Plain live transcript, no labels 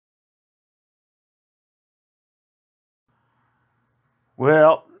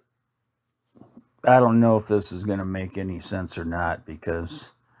Well, I don't know if this is going to make any sense or not, because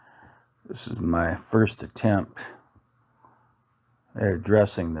this is my first attempt at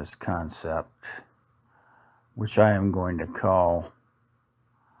addressing this concept, which I am going to call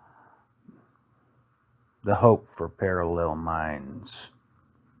the hope for parallel minds.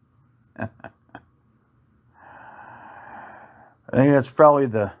 I think that's probably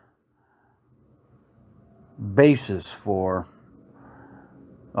the basis for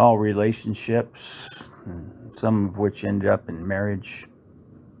all relationships, some of which end up in marriage.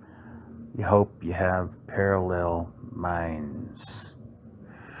 You hope you have parallel minds.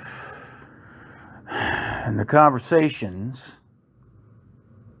 And the conversations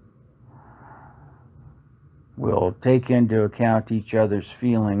will take into account each other's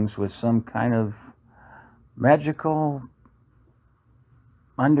feelings with some kind of magical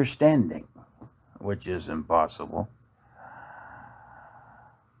understanding, which is impossible.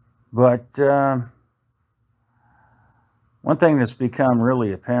 But one thing that's become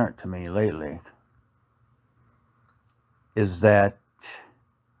really apparent to me lately is that,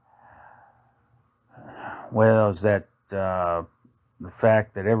 the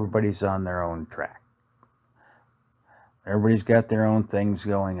fact that everybody's on their own track. Everybody's got their own things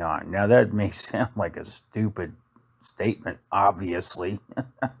going on. Now, that may sound like a stupid statement, obviously.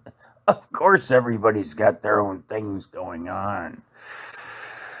 Of course, everybody's got their own things going on.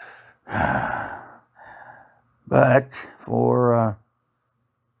 But for,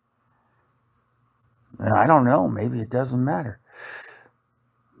 I don't know, maybe it doesn't matter.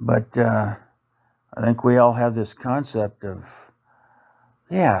 But I think we all have this concept of,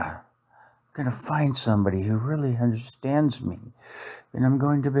 I'm going to find somebody who really understands me, and I'm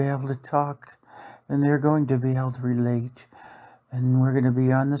going to be able to talk, and they're going to be able to relate, and we're going to be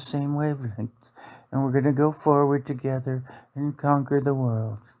on the same wavelength, and we're going to go forward together and conquer the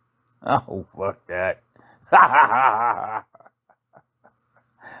world. Oh, fuck that.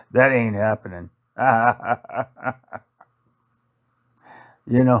 That ain't happening.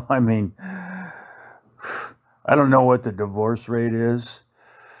 You know, I mean, I don't know what the divorce rate is.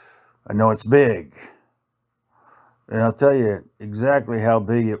 I know it's big. And I'll tell you exactly how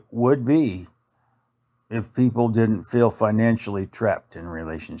big it would be if people didn't feel financially trapped in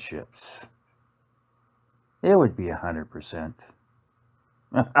relationships. It would be 100%.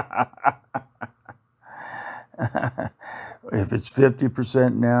 If it's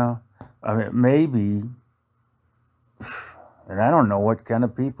 50% now, I mean, maybe, and I don't know what kind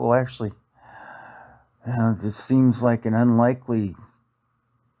of people actually, this seems like an unlikely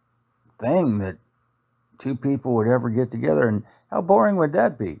thing that two people would ever get together, and how boring would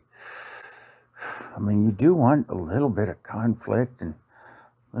that be? I mean, you do want a little bit of conflict and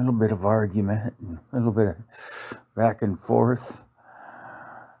a little bit of argument and a little bit of back and forth,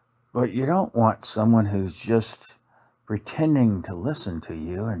 but you don't want someone who's just pretending to listen to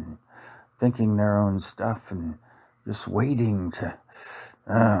you and thinking their own stuff and just waiting to,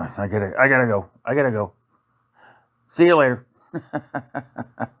 I gotta go. See you later.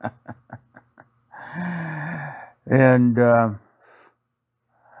 And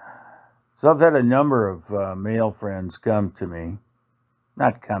so I've had a number of male friends come to me,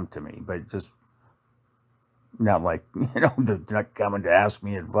 not come to me, but just not like, they're not coming to ask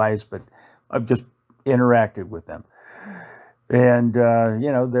me advice, but I've just interacted with them. And,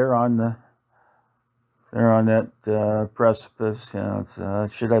 they're on that precipice,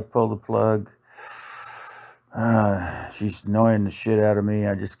 should I pull the plug? She's annoying the shit out of me.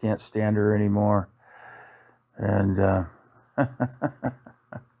 I just can't stand her anymore. And,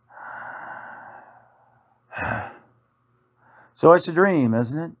 so it's a dream,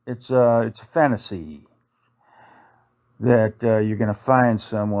 isn't it? It's a fantasy that you're going to find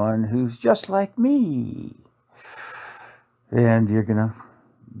someone who's just like me. And you're going to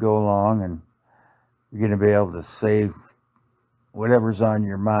go along and you're going to be able to say whatever's on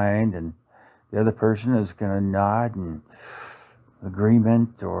your mind, and the other person is going to nod in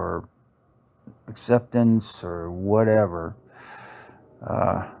agreement or acceptance or whatever.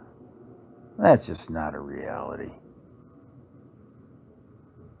 That's just not a reality.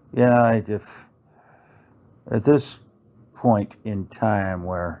 At this point in time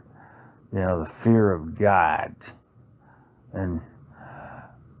where, the fear of God and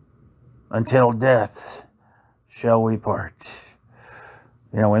until death shall we part,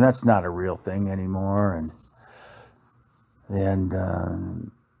 and that's not a real thing anymore,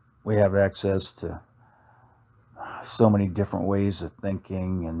 and we have access to so many different ways of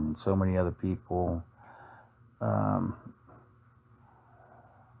thinking and so many other people.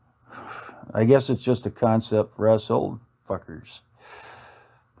 I guess it's just a concept for us old fuckers.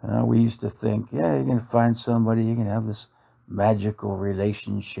 We used to think, yeah, you're going to find somebody, you're going to have this magical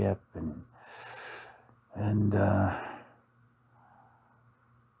relationship, and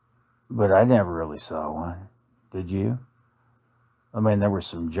but I never really saw one. Did you? I mean, there was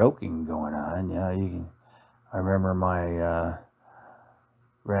some joking going on. Yeah, I remember my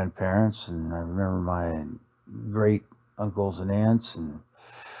grandparents, and I remember my great uncles and aunts, and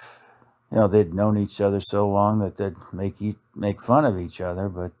they'd known each other so long that they'd make fun of each other,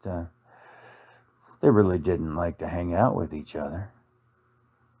 but they really didn't like to hang out with each other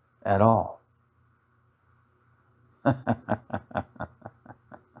at all.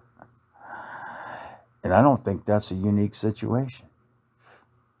 And I don't think that's a unique situation.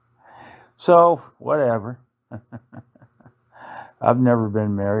 So, whatever. I've never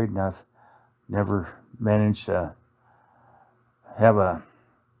been married, and I've never managed to have a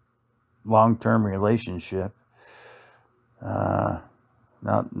long-term relationship.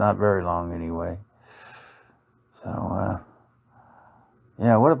 Not very long anyway. So,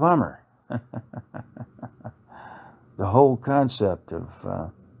 yeah, what a bummer. The whole concept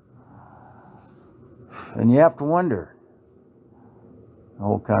of, and you have to wonder, the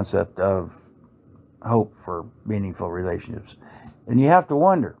whole concept of hope for meaningful relationships. And you have to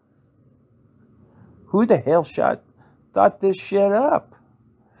wonder, who the hell thought this shit up?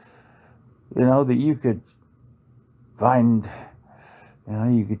 That you could find,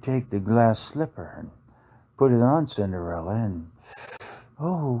 you could take the glass slipper and put it on Cinderella and,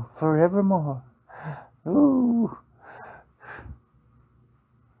 oh, forevermore. Ooh.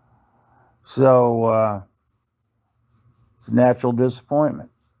 So, it's a natural disappointment.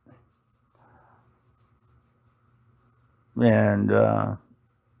 And I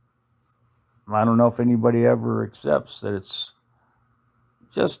don't know if anybody ever accepts that it's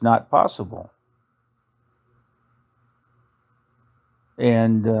just not possible.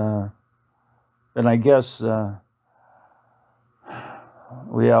 And I guess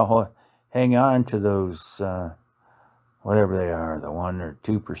we all hang on to those, whatever they are, the 1 or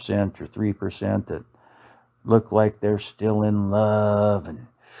 2% or 3% that look like they're still in love and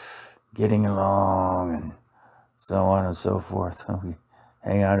getting along and so on and so forth. We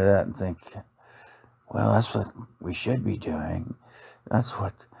hang on to that and think, well, that's what we should be doing.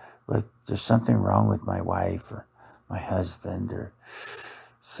 But there's something wrong with my wife or my husband,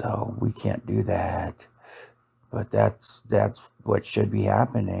 so we can't do that. But that's what should be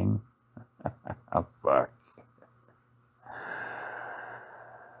happening. Oh, fuck.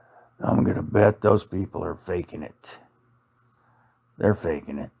 I'm going to bet those people are faking it. They're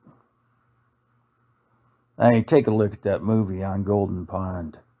faking it. I mean, take a look at that movie on Golden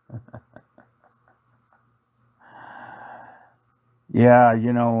Pond. Yeah,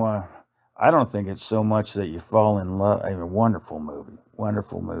 I don't think it's so much that you fall in love. I mean, wonderful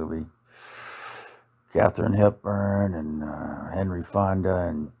movie. Katharine Hepburn and Henry Fonda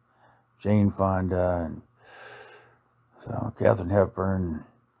and Jane Fonda. And so Katharine Hepburn,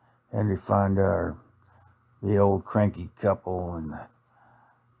 Henry Fonda are the old cranky couple, and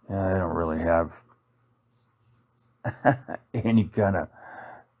they don't really have any kind of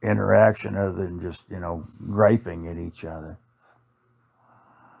interaction other than just, griping at each other.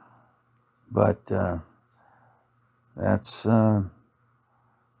 But that's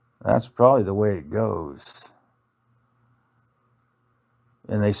probably the way it goes.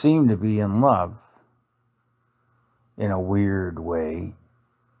 And they seem to be in love in a weird way.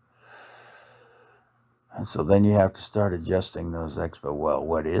 And so then you have to start adjusting those well,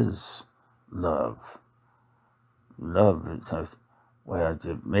 what is love? Love is,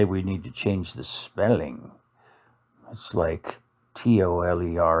 maybe we need to change the spelling. It's like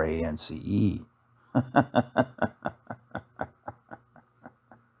TOLERANCE.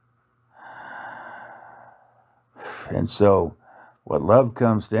 And so what love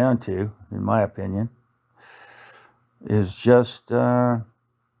comes down to, in my opinion, is just the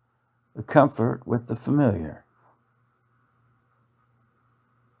comfort with the familiar.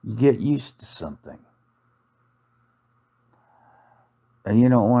 You get used to something. And you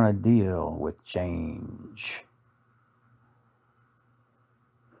don't want to deal with change.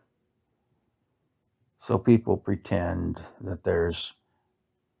 So people pretend that there's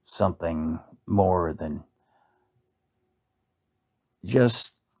something more than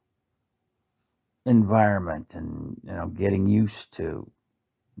just environment and, getting used to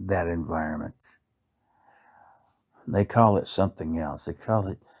that environment. They call it something else. They call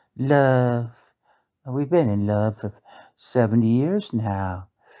it love. We've been in love for 70 years now.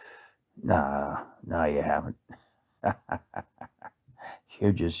 No, you haven't.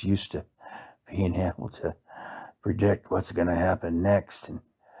 You're just used to being able to predict what's going to happen next. And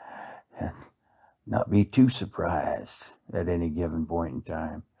and not be too surprised at any given point in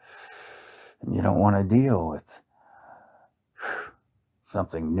time. And you don't want to deal with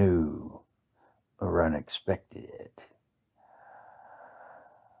something new or unexpected,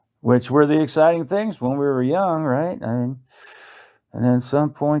 which were the exciting things when we were young, right? I mean, and then at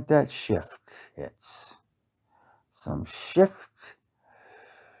some point that shift hits. Some shift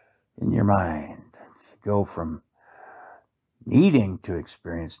in your mind. You go from needing to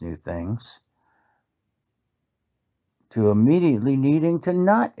experience new things to immediately needing to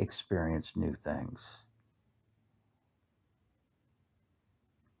not experience new things.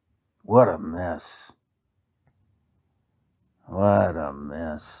 What a mess. What a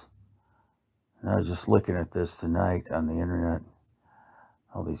mess. I was just looking at this tonight on the internet.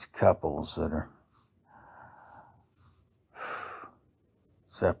 All these couples that are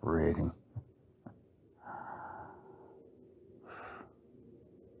separating.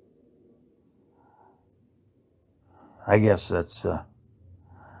 I guess that's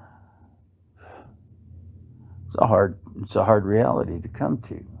it's a hard reality to come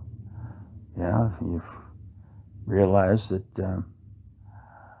to. You know, you realize that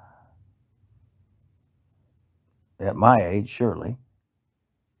at my age, surely,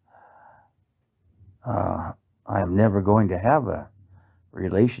 I am never going to have a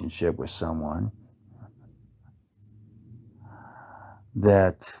relationship with someone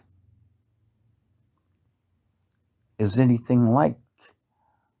that is anything like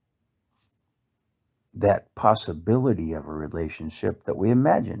that possibility of a relationship that we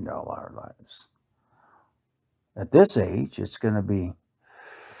imagined all our lives. At this age, it's going to be,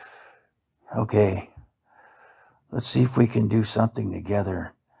 okay, let's see if we can do something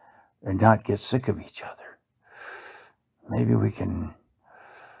together and not get sick of each other. Maybe we can,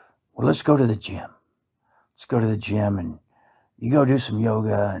 well, let's go to the gym. Let's go to the gym and you go do some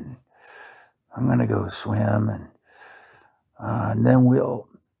yoga and I'm going to go swim and then we'll,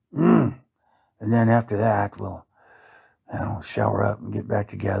 and then after that, we'll, shower up and get back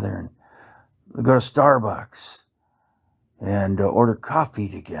together and we'll go to Starbucks and order coffee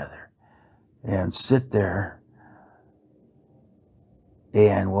together and sit there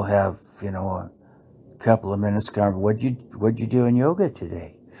and we'll have, a couple of minutes conversation. What'd you do in yoga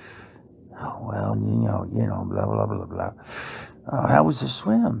today? Oh, well, blah, blah, blah, blah. How was the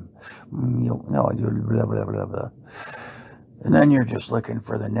swim? Blah, blah, blah, blah. And then you're just looking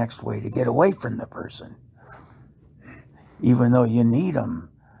for the next way to get away from the person, even though you need them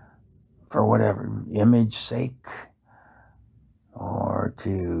for whatever image sake or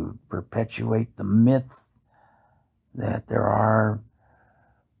to perpetuate the myth that there are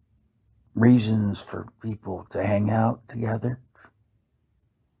reasons for people to hang out together.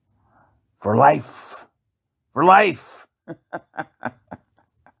 For life. For life.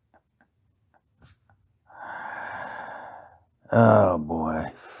 Oh, boy.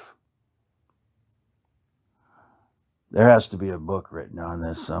 There has to be a book written on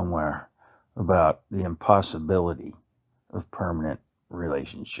this somewhere about the impossibility of permanent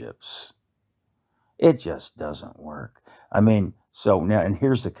relationships. It just doesn't work. I mean, so now, and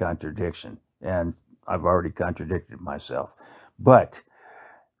here's the contradiction, and I've already contradicted myself, but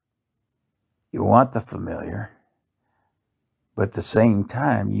you want the familiar, but at the same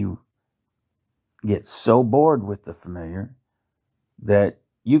time, you get so bored with the familiar that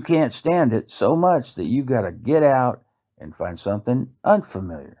you can't stand it so much that you got to get out and find something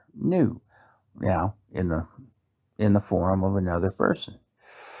unfamiliar, new, now in the form of another person.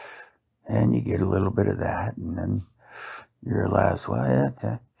 And you get a little bit of that, and then you realize, well, that's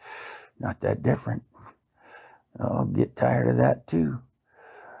not that different. I'll get tired of that too.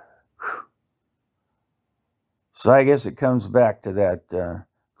 So I guess it comes back to that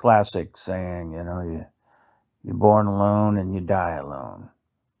classic saying, you're born alone and you die alone.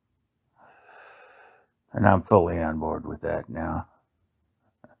 And I'm fully on board with that now.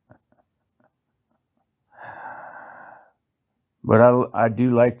 But I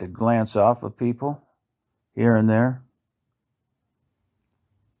do like to glance off of people here and there.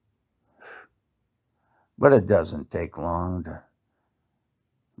 But it doesn't take long to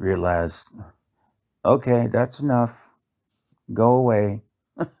realize, okay, that's enough. Go away.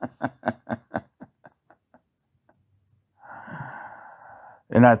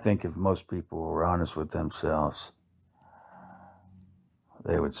 And I think if most people were honest with themselves,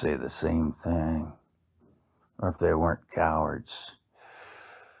 they would say the same thing. Or if they weren't cowards,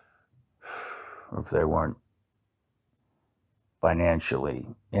 or if they weren't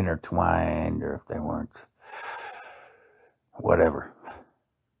financially intertwined, or if they weren't whatever.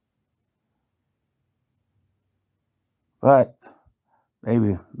 But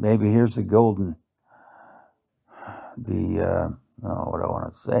maybe here's the golden, what do I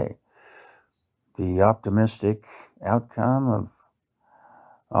want to say? The optimistic outcome of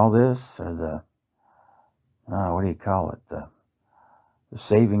all this, or the, what do you call it? The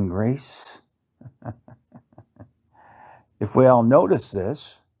saving grace? If we all notice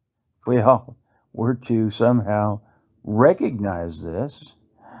this, if we all were to somehow recognize this,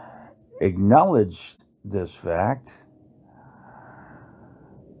 acknowledge this fact,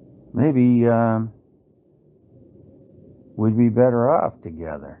 maybe we'd be better off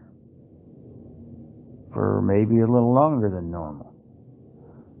together for maybe a little longer than normal.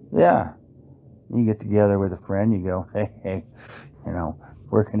 Yeah, you get together with a friend, you go, hey,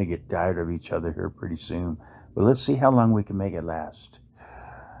 we're going to get tired of each other here pretty soon, but let's see how long we can make it last.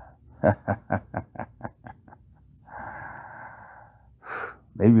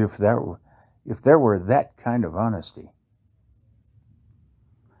 Maybe if there were that kind of honesty,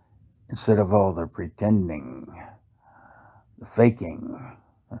 instead of all the pretending, the faking,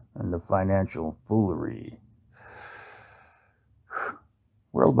 and the financial foolery,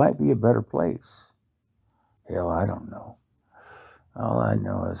 world might be a better place. Hell, I don't know. All I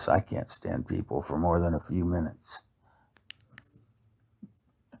know is I can't stand people for more than a few minutes.